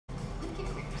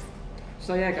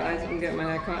So yeah guys, I'm getting my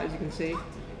hair cut as you can see.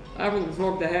 I haven't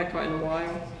vlogged a haircut in a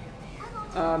while.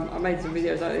 I made some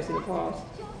videos like this in the past,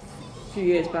 a few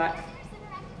years back,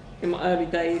 in my early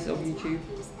days of YouTube.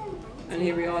 And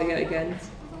here we are yet again,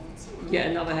 yet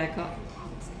another haircut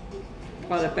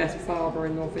by the best barber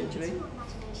in North Finchley.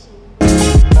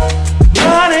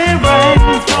 Running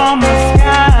rain from the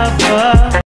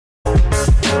sky,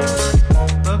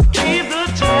 but keep the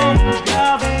change,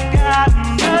 'cause it's gotten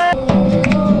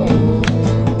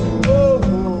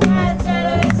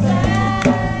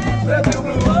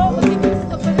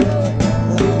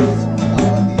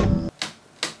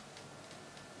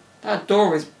That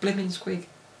door is blimmin' squeak.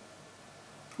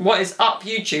 What is up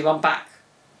YouTube? I'm back.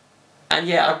 And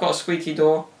yeah, I've got a squeaky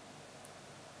door.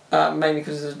 Mainly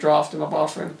because there's a draft in my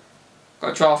bathroom.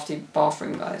 Got a drafty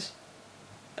bathroom, guys.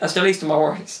 That's the least of my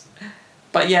worries.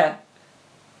 But yeah,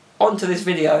 on to this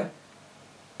video.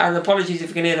 And apologies if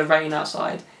you can hear the rain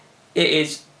outside. It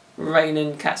is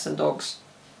raining cats and dogs.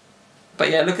 But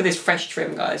yeah, look at this fresh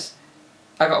trim, guys.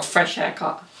 I got a fresh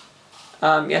haircut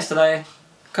yesterday,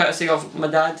 courtesy of my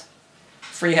dad.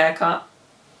 Free haircut.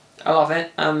 I love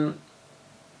it.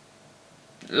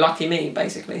 Lucky me,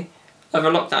 basically.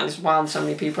 Over lockdown, just wound so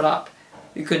many people up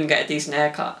who couldn't get a decent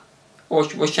haircut or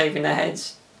were shaving their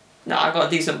heads. No, I got a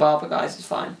decent barber, guys. It's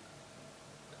fine.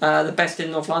 The best in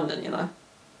North London, you know.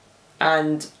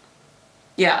 And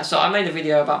yeah, so I made a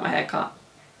video about my haircut.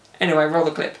 Anyway, roll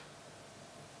the clip.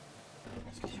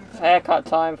 Haircut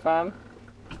time, fam.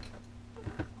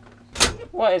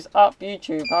 What is up,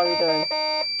 YouTube? How are you doing?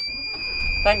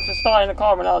 Thanks for starting the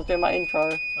car when I was doing my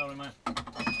intro. Sorry, mate.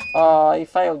 Oh, he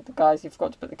failed, guys. He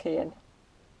forgot to put the key in.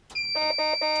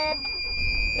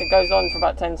 It goes on for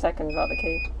about 10 seconds without the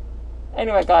key.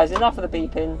 Anyway, guys, enough of the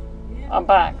beeping. I'm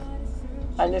back.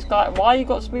 And this guy, why you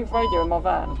got smooth radio in my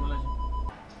van?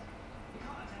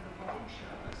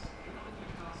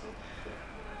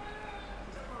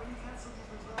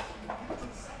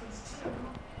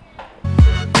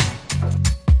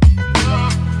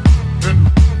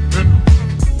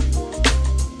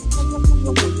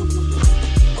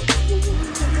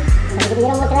 You don't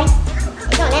walk away?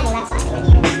 It's not level that side of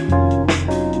it.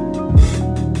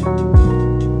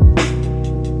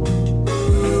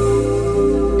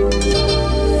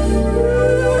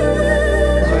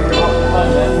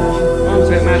 On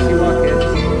to it, Matthew Market.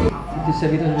 He just said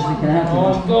he doesn't think it can happen. Oh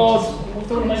God! We've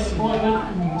got to make an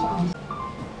appointment.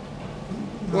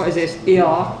 What is this?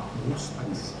 ER?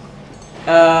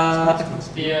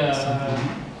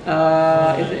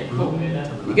 Is it?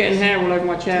 You're getting hair all over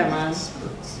my chair, man.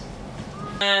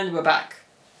 And we're back.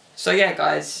 So yeah,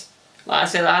 guys, like I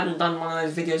said, I hadn't done one of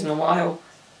those videos in a while.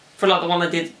 I feel like the one I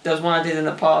did, there was one I did in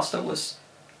the past that was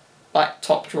like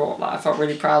top drawer. Like I felt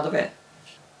really proud of it.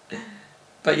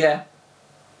 But yeah,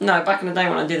 no, back in the day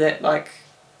when I did it, like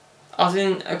I was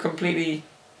in a completely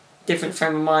different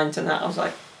frame of mind to that. I was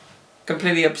like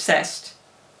completely obsessed.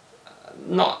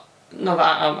 Not that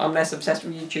I'm less obsessed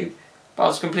with YouTube, but I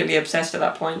was completely obsessed at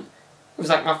that point. It was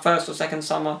like my first or second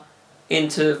summer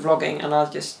into vlogging, and I was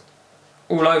just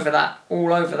all over that,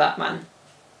 man.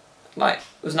 Like,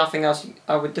 there was nothing else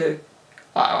I would do.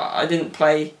 I didn't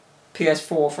play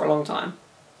PS4 for a long time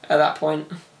at that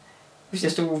point. It was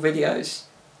just all videos.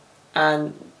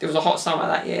 And it was a hot summer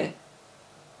that year.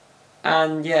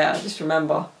 And yeah, I just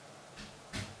remember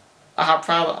how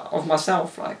proud of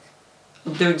myself, like,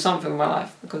 I'm doing something in my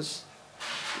life, because,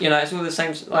 you know, it's all the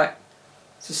same, like,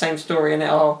 it's the same story, innit?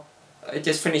 Oh, I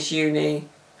just finished uni,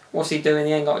 what's he doing,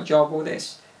 he ain't got a job, all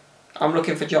this. I'm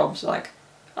looking for jobs, like,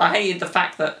 I hated the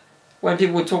fact that when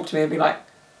people would talk to me and be like,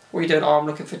 what are you doing? Oh, I'm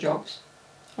looking for jobs.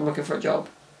 I'm looking for a job.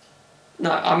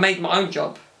 No, I made my own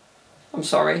job. I'm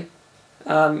sorry.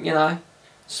 You know,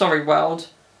 sorry world.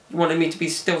 You wanted me to be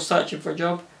still searching for a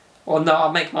job? Or no,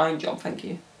 I'll make my own job, thank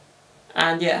you.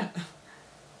 And yeah,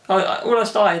 all I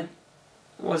started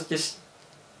was just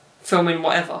filming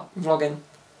whatever, vlogging.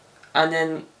 And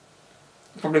then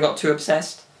probably got too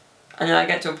obsessed. And then I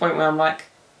get to a point where I'm like,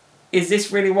 is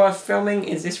this really worth filming?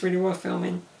 Is this really worth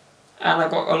filming? And I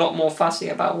got a lot more fussy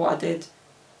about what I did.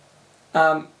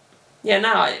 Yeah,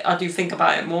 now I do think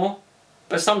about it more.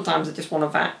 But sometimes I just want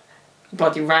a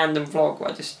bloody random vlog where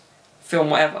I just film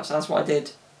whatever. So that's what I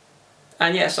did.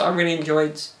 And yeah, so I really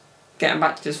enjoyed getting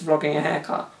back to just vlogging a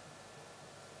haircut.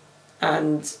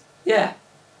 And yeah,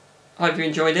 I hope you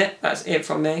enjoyed it. That's it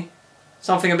from me.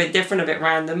 Something a bit different, a bit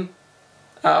random.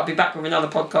 I'll be back with another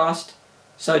podcast.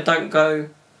 So don't go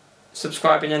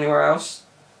subscribing anywhere else.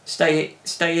 Stay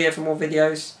here for more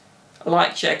videos.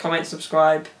 Like, share, comment,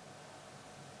 subscribe.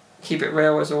 Keep it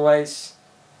real as always.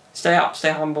 Stay up,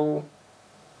 stay humble.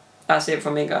 That's it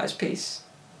from me, guys. Peace.